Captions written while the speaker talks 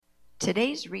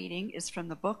Today's reading is from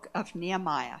the book of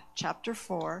Nehemiah, chapter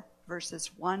 4,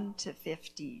 verses 1 to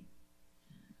 15.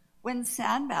 When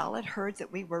Sanballat heard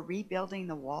that we were rebuilding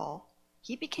the wall,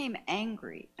 he became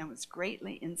angry and was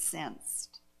greatly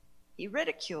incensed. He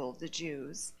ridiculed the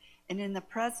Jews, and in the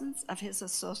presence of his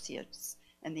associates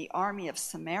and the army of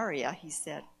Samaria, he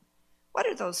said, "What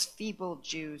are those feeble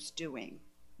Jews doing?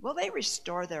 Will they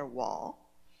restore their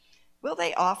wall? Will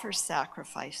they offer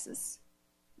sacrifices?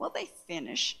 Will they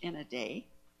finish in a day?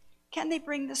 Can they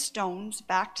bring the stones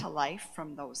back to life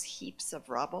from those heaps of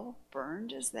rubble,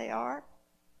 burned as they are?"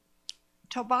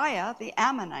 Tobiah the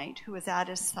Ammonite, who was at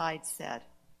his side, said,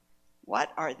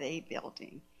 "What are they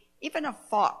building? Even a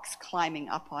fox climbing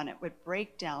up on it would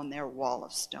break down their wall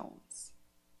of stones."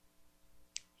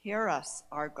 "Hear us,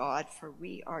 our God, for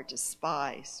we are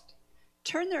despised.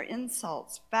 Turn their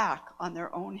insults back on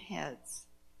their own heads.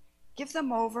 Give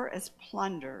them over as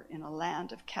plunder in a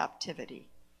land of captivity.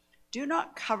 Do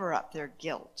not cover up their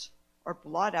guilt or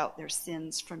blot out their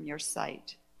sins from your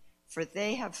sight, for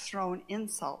they have thrown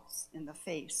insults in the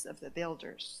face of the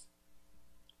builders."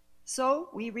 So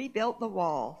we rebuilt the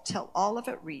wall till all of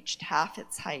it reached half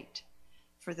its height,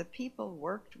 for the people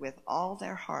worked with all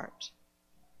their heart.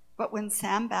 But when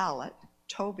Sanballat,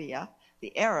 Tobiah,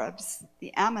 the Arabs,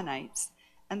 the Ammonites,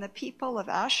 and the people of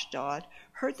Ashdod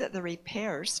heard that the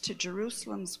repairs to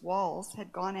Jerusalem's walls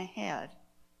had gone ahead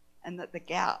and that the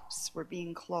gaps were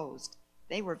being closed,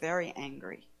 they were very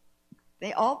angry.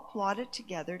 They all plotted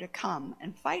together to come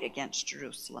and fight against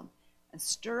Jerusalem and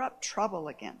stir up trouble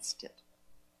against it.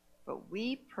 But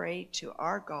we prayed to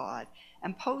our God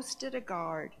and posted a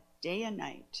guard day and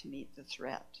night to meet the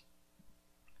threat.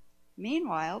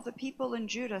 Meanwhile, the people in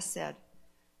Judah said,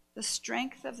 "The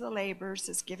strength of the laborers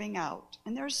is giving out,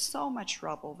 and there is so much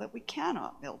rubble that we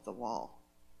cannot build the wall."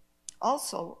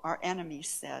 Also, our enemies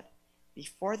said,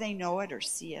 "Before they know it or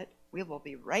see it, we will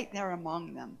be right there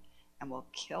among them and will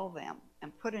kill them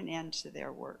and put an end to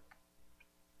their work."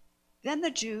 Then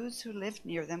the Jews who lived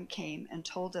near them came and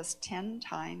told us 10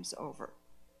 times over,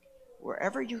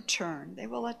 "Wherever you turn, they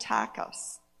will attack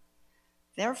us."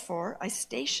 Therefore, I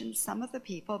stationed some of the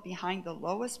people behind the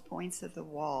lowest points of the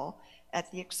wall at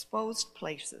the exposed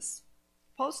places,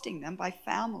 posting them by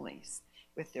families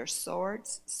with their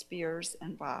swords, spears,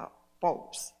 and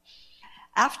bows.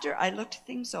 After I looked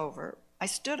things over, I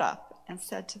stood up and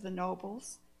said to the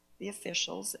nobles, the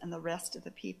officials, and the rest of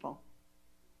the people,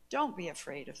 "Don't be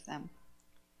afraid of them.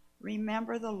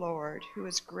 Remember the Lord, who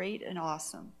is great and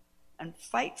awesome, and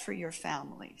fight for your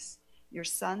families, your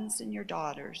sons and your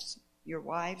daughters, your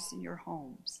wives and your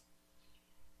homes."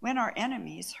 When our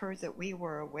enemies heard that we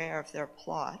were aware of their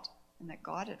plot and that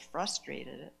God had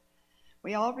frustrated it,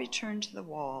 we all returned to the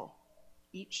wall,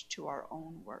 each to our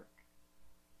own work.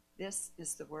 This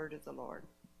is the word of the Lord.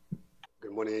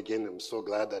 Good morning again. I'm so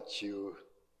glad that you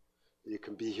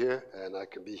can be here and I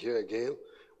can be here again.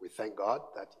 We thank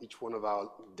God that each one of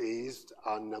our days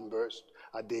are numbered.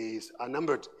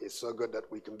 It's so good that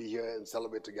we can be here and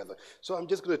celebrate together. So I'm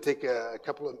just going to take a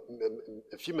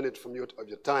few minutes of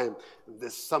your time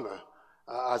this summer,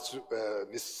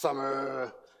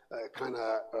 kind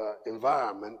of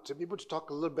environment, to be able to talk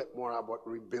a little bit more about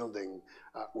rebuilding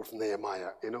with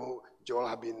Nehemiah. You know, Joel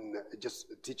have been just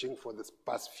teaching for this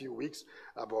past few weeks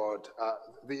about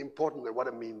the importance of what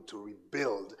it means to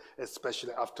rebuild,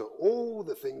 especially after all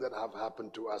the things that have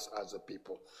happened to us as a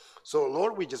people. So,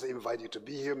 Lord, we just invite you to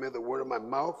be here. May the word of my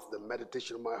mouth, the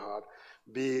meditation of my heart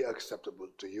be acceptable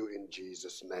to you in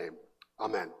Jesus' name.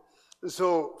 Amen.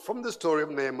 So from the story of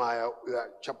Nehemiah,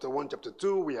 chapter 1, chapter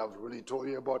 2, we have really told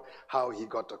you about how he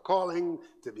got a calling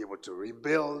to be able to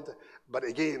rebuild. But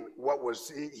again, what was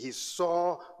he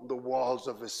saw the walls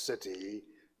of his city,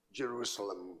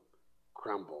 Jerusalem,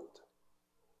 crumbled.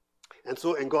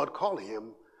 And God called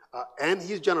him and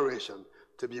his generation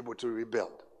to be able to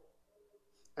rebuild.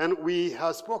 And we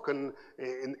have spoken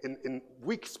in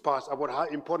weeks past about how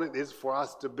important it is for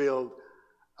us to build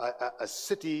a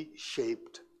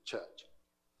city-shaped church.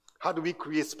 How do we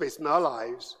create space in our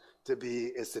lives to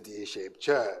be a city-shaped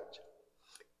church?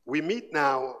 We meet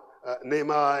now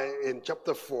Nehemiah in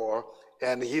chapter 4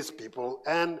 and his people.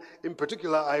 And in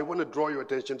particular, I want to draw your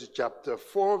attention to chapter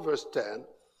 4, verse 10.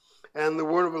 And the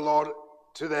word of the Lord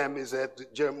to them is that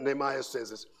Nehemiah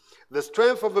says this: "The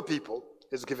strength of the people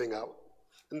is giving out,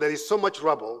 and there is so much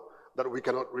rubble that we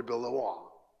cannot rebuild the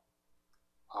wall."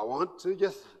 I want to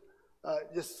just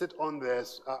sit on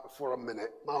this for a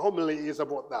minute. My homily is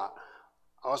about that.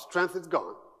 Our strength is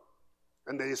gone,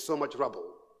 and there is so much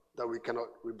rubble that we cannot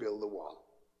rebuild the wall.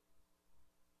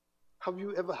 Have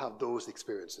you ever had those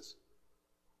experiences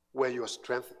where your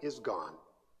strength is gone?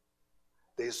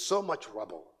 There is so much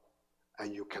rubble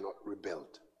and you cannot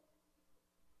rebuild.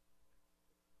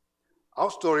 Our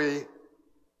story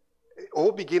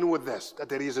all begins with this, that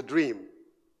there is a dream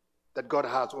that God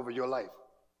has over your life.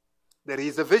 There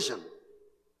is a vision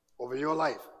over your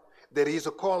life. There is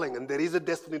a calling and there is a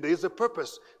destiny. There is a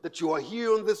purpose that you are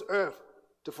here on this earth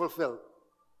to fulfill.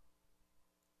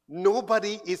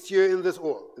 Nobody is here in this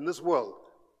world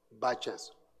by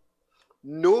chance.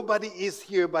 Nobody is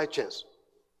here by chance.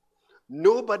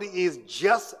 Nobody is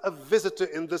just a visitor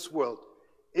in this world.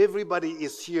 Everybody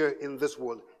is here in this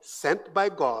world, sent by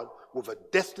God with a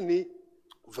destiny,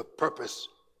 with a purpose.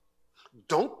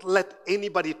 Don't let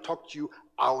anybody talk you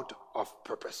out of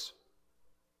purpose.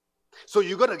 So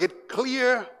you got to get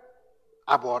clear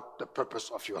about the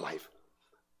purpose of your life.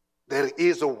 There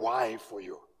is a why for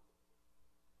you.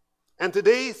 And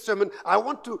today's sermon, I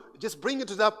want to just bring you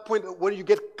to that point where you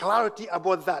get clarity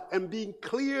about that and being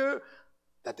clear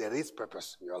that there is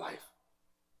purpose in your life.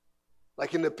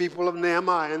 Like in the people of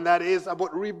Nehemiah, and that is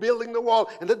about rebuilding the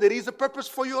wall, and that there is a purpose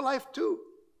for your life too.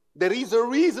 There is a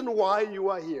reason why you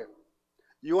are here.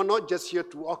 You are not just here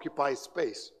to occupy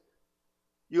space.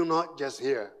 You're not just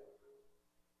here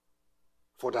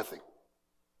for nothing.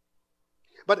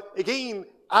 But again,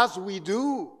 as we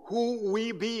do who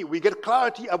we be, we get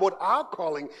clarity about our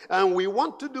calling, and we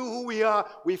want to do who we are,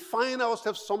 we find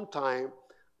ourselves sometime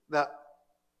that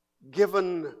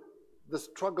given the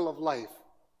struggle of life,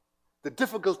 the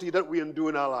difficulty that we endure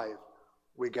in our life,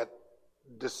 we get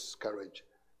discouraged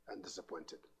and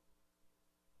disappointed.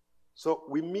 So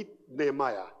we meet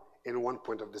Nehemiah in one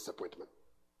point of disappointment.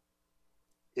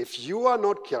 If you are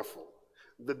not careful,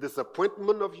 the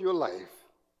disappointment of your life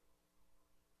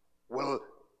will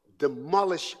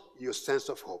demolish your sense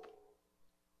of hope.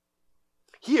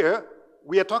 Here,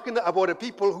 we are talking about a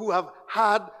people who have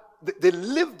had, they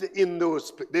lived in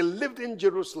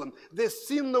Jerusalem. They've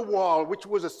seen the wall, which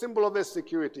was a symbol of their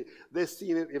security. They've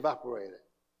seen it evaporated.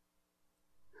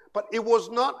 But it was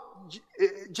not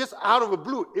just out of the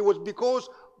blue. It was because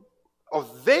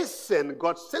of their sin,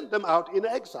 God sent them out in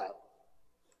exile.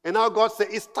 And now God said,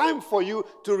 it's time for you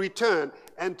to return.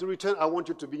 And to return, I want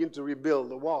you to begin to rebuild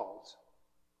the walls.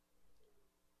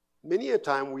 Many a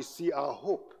time we see our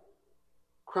hope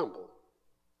crumble.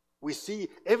 We see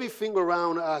everything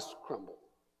around us crumble.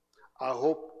 Our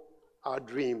hope, our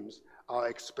dreams, our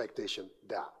expectation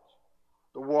down.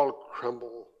 The wall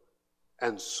crumble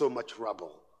and so much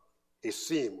rubble. It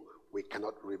seems we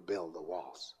cannot rebuild the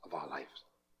walls of our lives.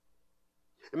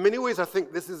 In many ways, I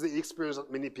think this is the experience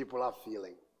that many people are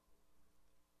feeling.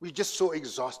 We're just so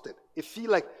exhausted. You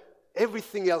feel like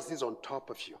everything else is on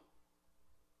top of you.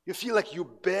 You feel like you're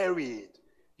buried.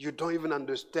 You don't even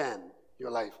understand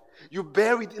your life. You're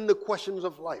buried in the questions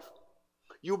of life.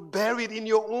 You're buried in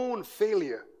your own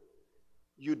failure.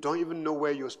 You don't even know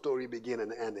where your story begins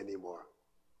and ends anymore.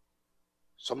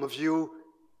 Some of you,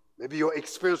 maybe your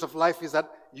experience of life is that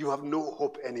you have no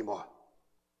hope anymore.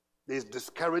 There's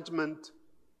discouragement,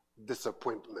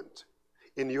 disappointment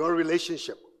in your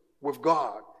relationship with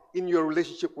God, in your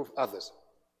relationship with others.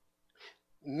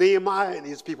 Nehemiah and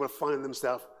his people find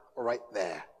themselves right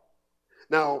there.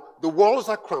 Now, the walls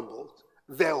are crumbled.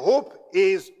 Their hope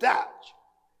is dashed.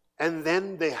 And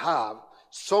then they have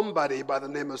somebody by the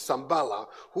name of Sanballat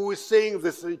who is saying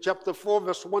this in chapter 4,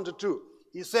 verse 1 to 2.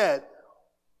 He said,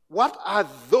 what are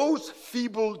those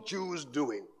feeble Jews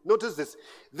doing? Notice this.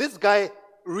 This guy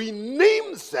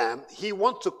renames them. He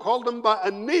wants to call them by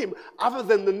a name other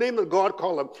than the name that God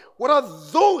called them. What are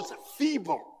those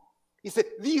feeble? He said,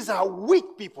 these are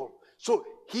weak people. So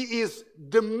he is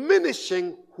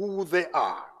diminishing who they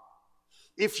are.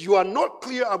 If you are not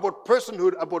clear about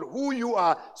personhood, about who you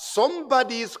are,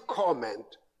 somebody's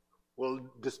comment will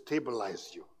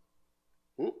destabilize you.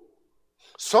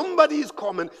 Somebody's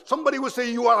comment, somebody will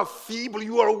say you are feeble,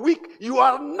 you are weak, you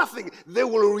are nothing. They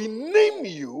will rename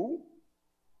you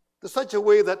to such a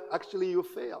way that actually you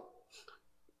fail.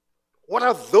 What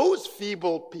are those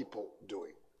feeble people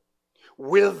doing?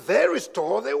 Will they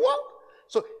restore their work?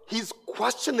 So he's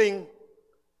questioning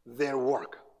their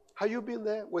work. Have you been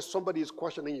there where somebody is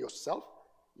questioning yourself,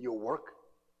 your work,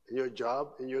 and your job,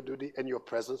 and your duty, and your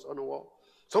presence on the wall?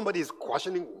 Somebody is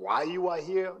questioning why you are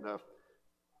here on earth.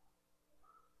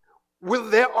 Will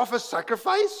they offer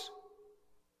sacrifice?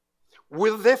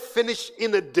 Will they finish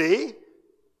in a day?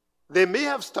 They may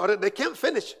have started, they can't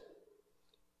finish.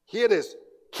 Here it is.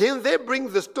 Can they bring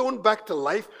the stone back to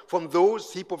life from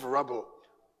those heap of rubble?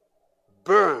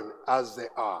 Burn as they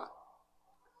are.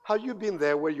 Have you been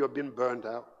there where you have been burned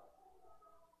out?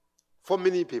 For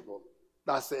many people,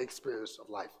 that's the experience of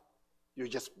life. You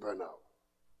just burn out.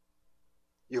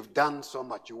 You've done so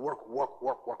much. You work,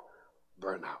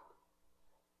 burn out.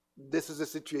 This is the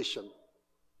situation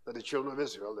that the children of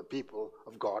Israel, the people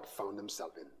of God, found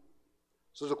themselves in.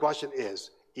 So the question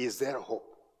is there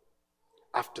hope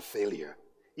after failure?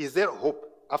 Is there hope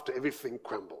after everything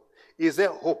crumbled? Is there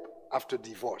hope after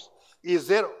divorce? Is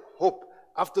there hope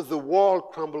after the wall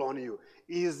crumbled on you?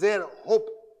 Is there hope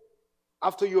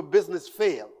after your business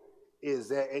failed? Is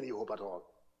there any hope at all?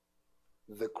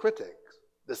 The critics,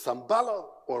 the Sambala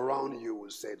around you will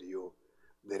say to you,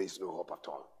 there is no hope at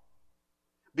all.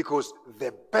 Because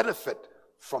they benefit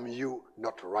from you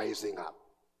not rising up.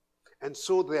 And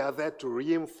so they are there to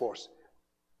reinforce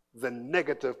the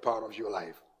negative part of your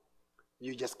life.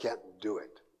 You just can't do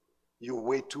it. You're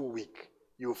way too weak.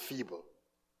 You're feeble.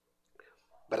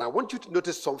 But I want you to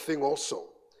notice something also.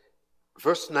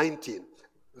 Verse 19,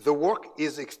 the work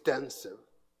is extensive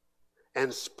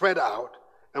and spread out,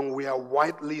 and we are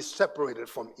widely separated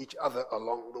from each other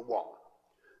along the wall.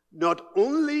 Not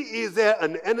only is there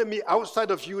an enemy outside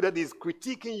of you that is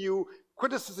critiquing you,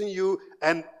 criticizing you,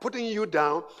 and putting you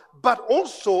down, but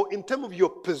also in terms of your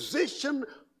position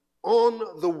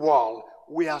on the wall,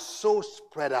 we are so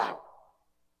spread out.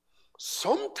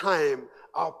 Sometimes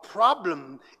our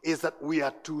problem is that we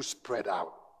are too spread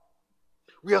out.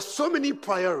 We have so many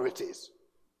priorities.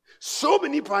 So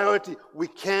many priorities, we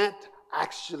can't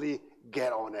actually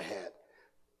get on ahead.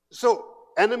 So,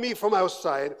 enemy from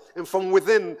outside, and from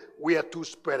within, we are too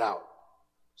spread out.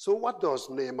 So what does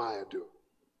Nehemiah do?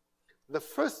 The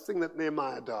first thing that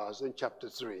Nehemiah does in chapter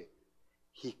 3,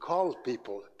 he calls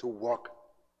people to work,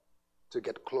 to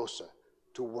get closer,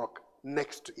 to work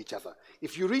next to each other.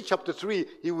 If you read chapter 3,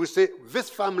 he will say, this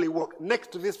family work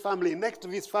next to this family, next to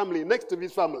this family, next to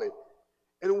this family.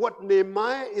 And what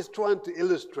Nehemiah is trying to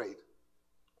illustrate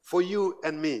for you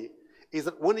and me is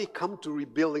that when it comes to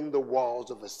rebuilding the walls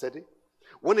of a city,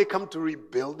 when it comes to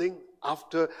rebuilding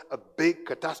after a big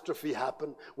catastrophe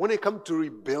happened, when it comes to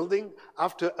rebuilding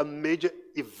after a major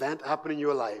event happened in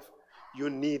your life, you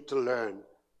need to learn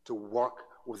to work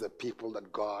with the people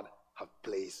that God has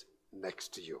placed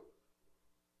next to you.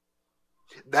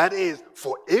 That is,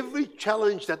 for every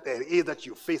challenge that there is that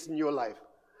you face in your life,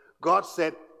 God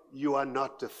said you are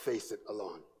not to face it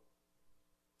alone.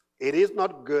 It is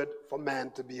not good for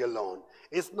man to be alone.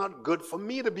 It's not good for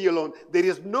me to be alone. There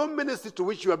is no ministry to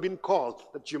which you have been called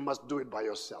that you must do it by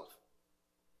yourself.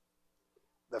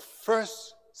 The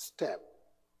first step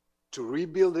to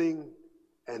rebuilding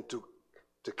and to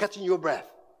catching your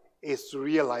breath is to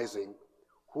realizing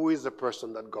who is the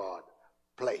person that God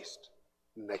placed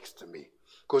next to me.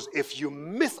 Because if you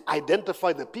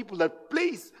misidentify the people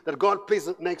that God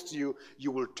placed next to you, you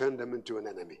will turn them into an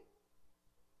enemy.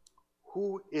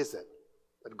 Who is it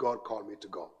that God called me to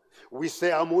go? We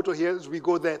say our motto here is we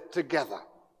go there together.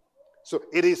 So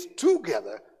it is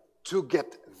together to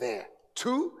get there.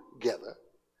 Together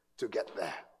to get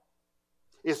there.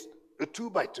 It's a 2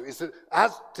 by 2. It's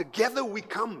as together we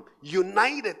come,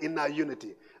 united in our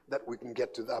unity, that we can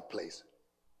get to that place.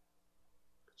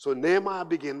 So Nehemiah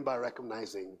began by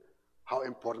recognizing how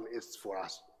important it is for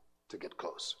us to get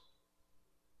close.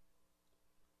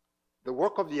 The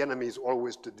work of the enemy is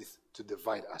always to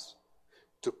divide us,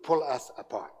 to pull us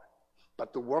apart.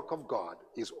 But the work of God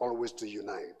is always to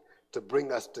unite, to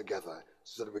bring us together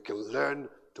so that we can learn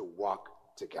to walk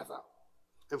together.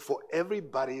 And for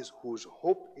everybody whose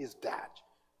hope is dashed,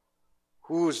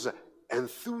 whose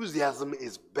enthusiasm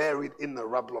is buried in the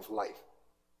rubble of life,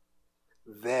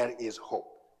 there is hope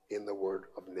in the word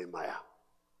of Nehemiah.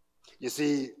 You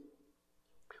see,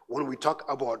 when we talk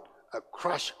about a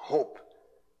crushed hope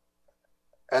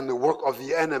and the work of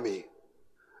the enemy,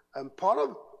 and part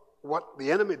of what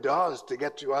the enemy does to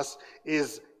get to us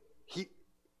is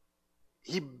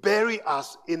he buries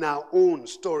us in our own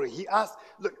story. He asks,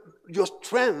 look, your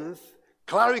strength,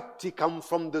 clarity comes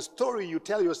from the story you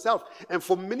tell yourself. And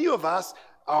for many of us,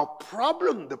 our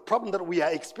problem, the problem that we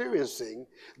are experiencing,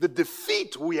 the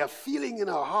defeat we are feeling in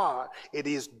our heart, it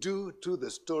is due to the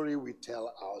story we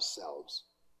tell ourselves.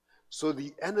 So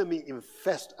the enemy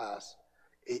infests us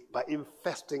by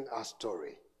infesting our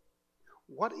story.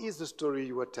 What is the story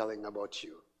you are telling about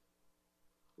you?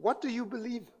 What do you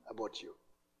believe about you?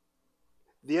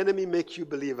 The enemy makes you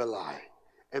believe a lie.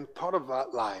 And part of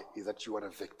that lie is that you are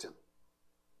a victim.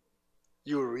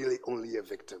 You're really only a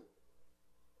victim.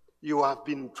 You have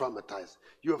been traumatized.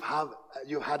 You've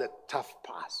had a tough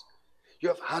past. You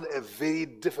have had a very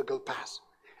difficult past.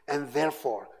 And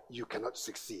therefore, you cannot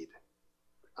succeed.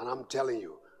 And I'm telling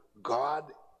you, God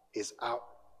is out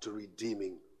to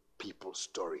redeeming people's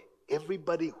story.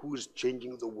 Everybody who is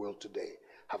changing the world today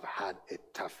have had a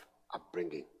tough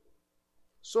upbringing.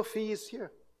 Sophie is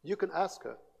here. You can ask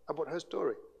her about her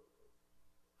story.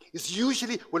 It's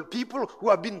usually when people who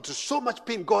have been to so much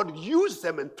pain, God uses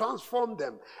them and transform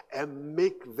them and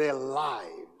make their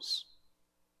lives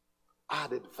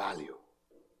added value.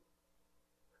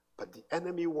 But the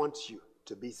enemy wants you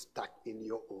to be stuck in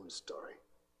your own story.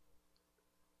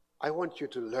 I want you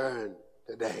to learn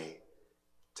today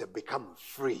to become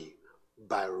free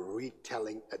by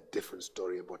retelling a different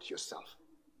story about yourself.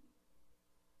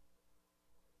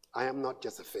 I am not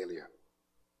just a failure.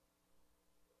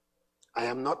 I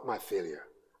am not my failure.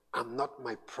 I'm not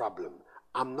my problem.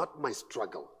 I'm not my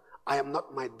struggle. I am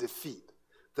not my defeat.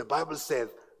 The Bible says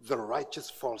the righteous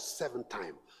fall 7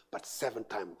 times, but 7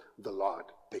 times the Lord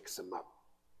picks him up.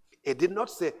 It did not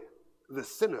say the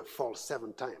sinner falls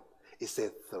 7 times. It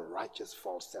said the righteous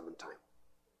fall 7 times.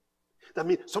 That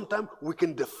means sometimes we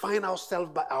can define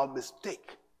ourselves by our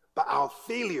mistake, by our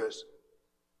failures.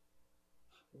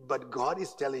 But God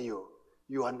is telling you,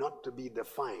 you are not to be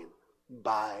defined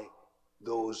by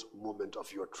those moments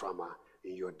of your trauma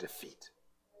and your defeat.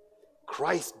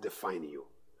 Christ define you.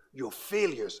 Your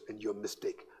failures and your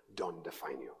mistake don't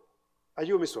define you. Are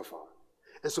you with me so far?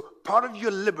 And so part of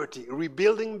your liberty,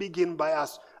 rebuilding begin by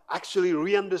us actually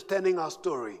re-understanding our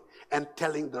story and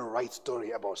telling the right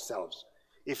story about ourselves.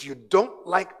 If you don't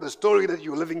like the story that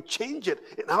you're living, change it.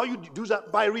 And how you do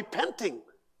that? By repenting.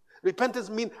 Repentance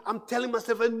means I'm telling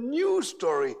myself a new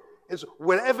story. And so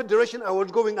wherever direction I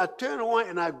was going, I turn around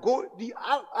and I go the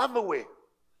other way.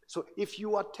 So if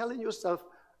you are telling yourself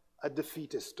a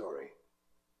defeated story,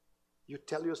 you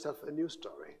tell yourself a new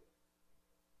story.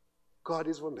 God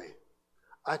is one day.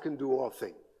 I can do all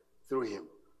things through him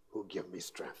who give me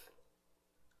strength.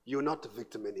 You're not a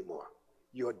victim anymore.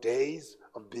 Your days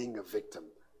of being a victim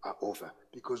are over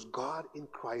because God in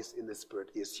Christ in the Spirit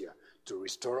is here to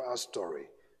restore our story,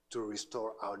 to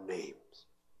restore our names.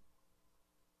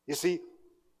 You see,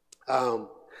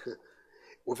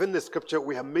 within the scripture,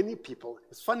 we have many people.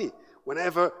 It's funny,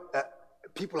 whenever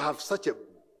people have such a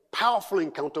powerful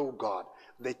encounter with God,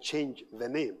 they change their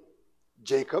name.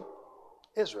 Jacob,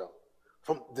 Israel.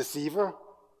 From deceiver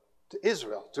to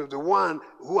Israel, to the one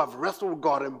who have wrestled with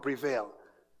God and prevailed.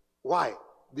 Why?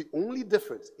 The only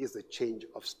difference is the change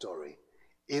of story.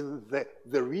 In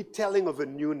the retelling of a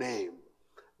new name,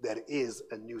 there is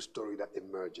a new story that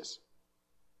emerges.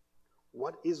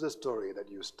 What is the story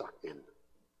that you're stuck in?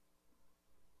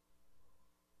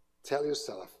 Tell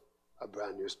yourself a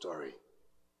brand new story.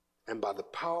 And by the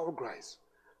power of grace,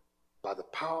 by the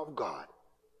power of God,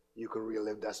 you can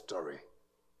relive that story.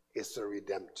 It's the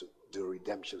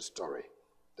redemption story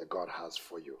that God has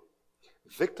for you.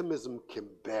 Victimism can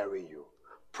bury you.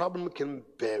 Problem can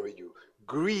bury you.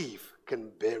 Grief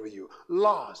can bury you.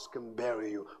 Loss can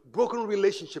bury you. Broken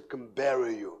relationship can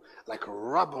bury you. Like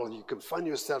rubble, you can find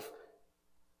yourself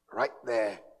right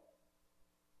there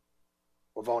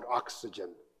without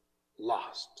oxygen,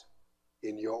 lost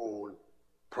in your own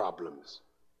problems.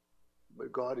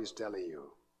 But God is telling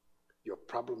you, your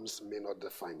problems may not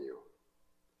define you.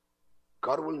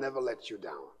 God will never let you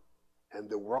down. And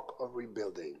the work of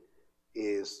rebuilding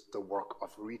is the work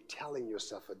of retelling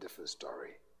yourself a different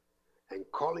story and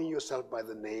calling yourself by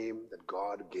the name that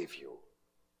God gave you,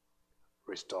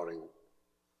 restoring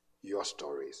your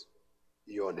stories,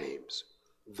 your names,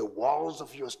 the walls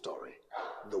of your story,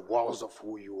 the walls of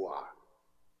who you are.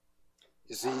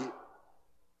 You see,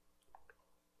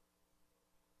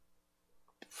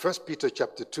 1 Peter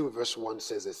chapter 2 verse 1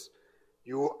 says this,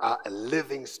 you are a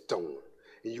living stone.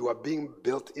 And you are being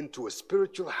built into a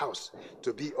spiritual house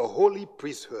to be a holy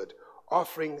priesthood,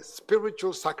 offering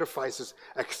spiritual sacrifices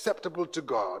acceptable to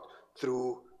God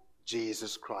through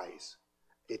Jesus Christ.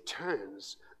 It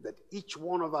turns that each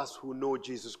one of us who know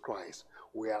Jesus Christ,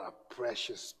 we are a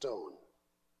precious stone.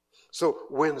 So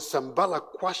when Sanballat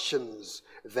questions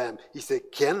them, he said,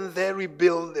 can they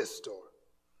rebuild this stone?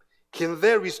 Can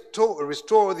they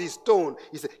restore these stones?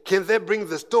 He said, can they bring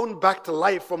the stone back to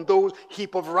life from those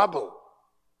heap of rubble?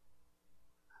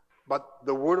 But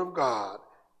the word of God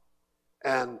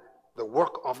and the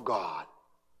work of God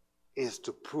is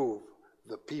to prove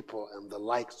the people and the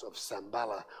likes of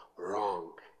Sanballat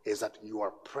wrong, is that you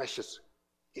are precious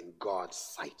in God's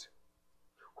sight.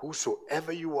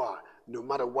 Whosoever you are, no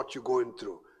matter what you're going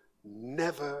through,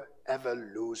 never ever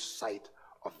lose sight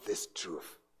of this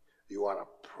truth. You are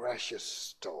a precious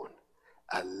stone,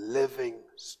 a living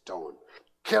stone,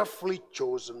 carefully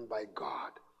chosen by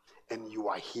God. And you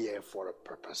are here for a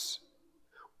purpose.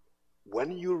 When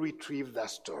you retrieve that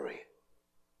story,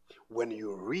 when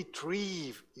you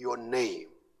retrieve your name,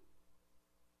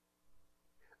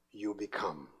 you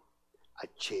become a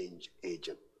change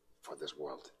agent for this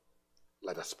world.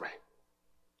 Let us pray.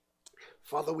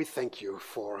 Father, we thank you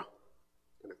for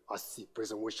And ask the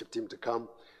praise and worship team to come.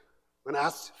 When I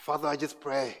ask, Father, I just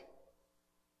pray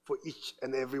for each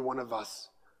and every one of us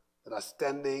that are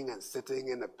standing and sitting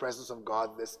in the presence of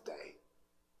God this day.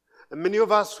 And many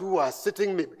of us who are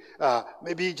sitting,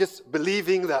 maybe just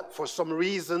believing that for some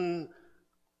reason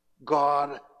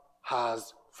God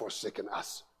has forsaken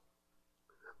us.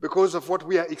 Because of what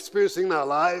we are experiencing in our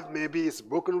life, maybe it's a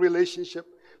broken relationship,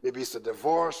 maybe it's a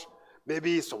divorce,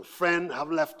 maybe some friend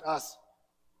have left us.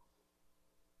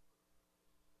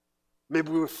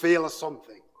 Maybe we fail at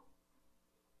something.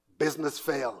 Business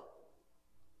fail.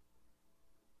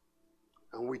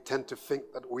 And we tend to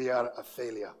think that we are a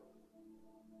failure.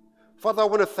 Father, I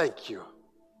want to thank you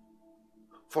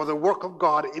for the work of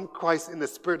God in Christ in the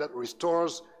Spirit that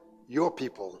restores your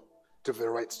people to the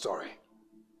right story.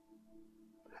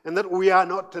 And that we are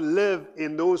not to live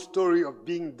in no story of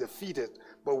being defeated,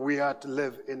 but we are to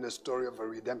live in the story of the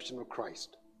redemption of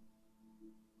Christ.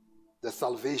 The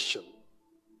salvation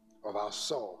of our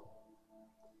soul.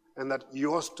 And that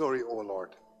your story, O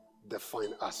Lord,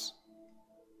 define us.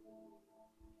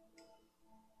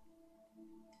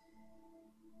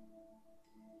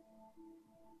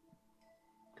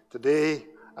 Today,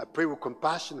 I pray with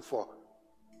compassion for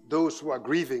those who are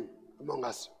grieving among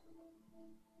us.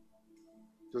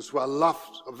 Those who are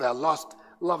loved of their lost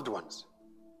loved ones.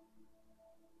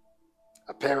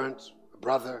 A parent, a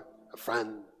brother, a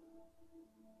friend.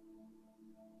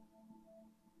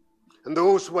 And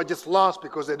those who are just lost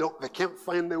because they can't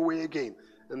find their way again.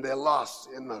 And they're lost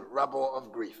in the rubble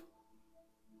of grief.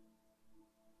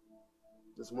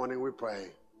 This morning we pray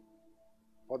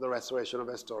for the restoration of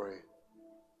their story.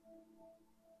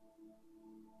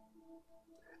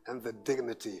 And the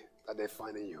dignity that they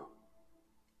find in you.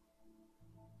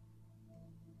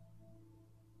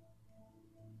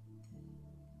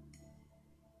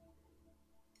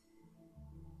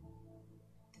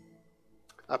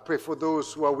 I pray for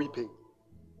those who are weeping.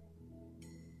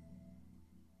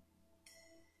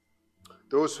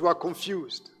 Those who are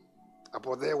confused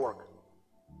about their work.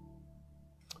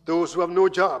 Those who have no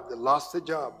job, they lost their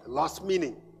job, they lost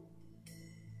meaning.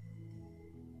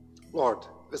 Lord,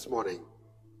 this morning,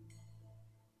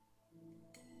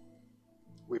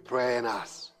 we pray and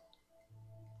ask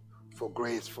for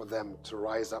grace for them to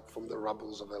rise up from the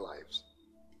rubbles of their lives.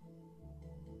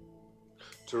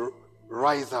 To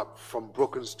rise up from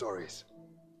broken stories,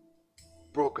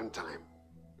 broken time,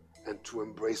 and to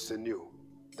embrace the new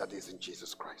that is in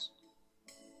Jesus Christ.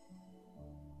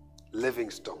 Living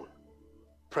stone,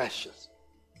 precious,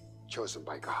 chosen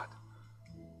by God.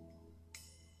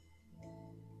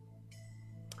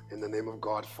 In the name of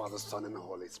God, Father, Son, and the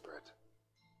Holy Spirit.